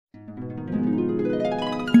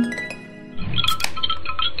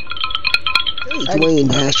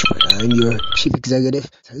Dwayne Ashford. I'm your chief executive.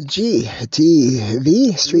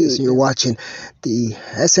 GTV Streets. You're watching the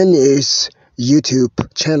SNnews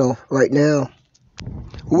YouTube channel right now.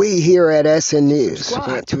 We here at SNnews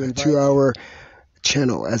want to into our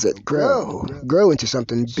channel as it grow into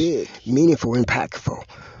something big, meaningful, impactful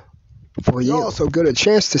for you. Also get a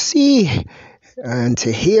chance to see and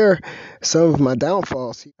to hear some of my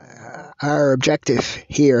downfalls. Our objective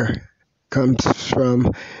here comes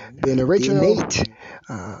from being original,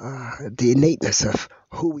 the innateness of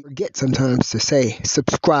who we forget sometimes to say,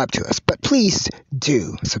 subscribe to us. But please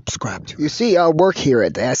do subscribe to us. You see, our work here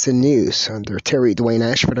at the SNnews under Dwayne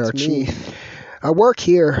Ashford, our chief. Our work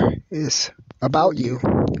here is about you,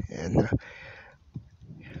 and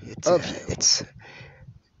it's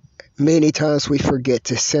many times we forget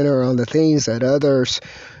to center on the things that others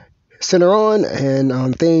center on and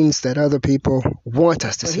on things that other people want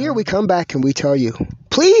us to see. Here we come back and we tell you,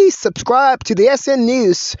 please subscribe to the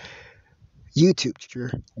SNnews YouTube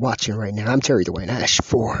you're watching right now. I'm Dwayne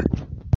Ashford.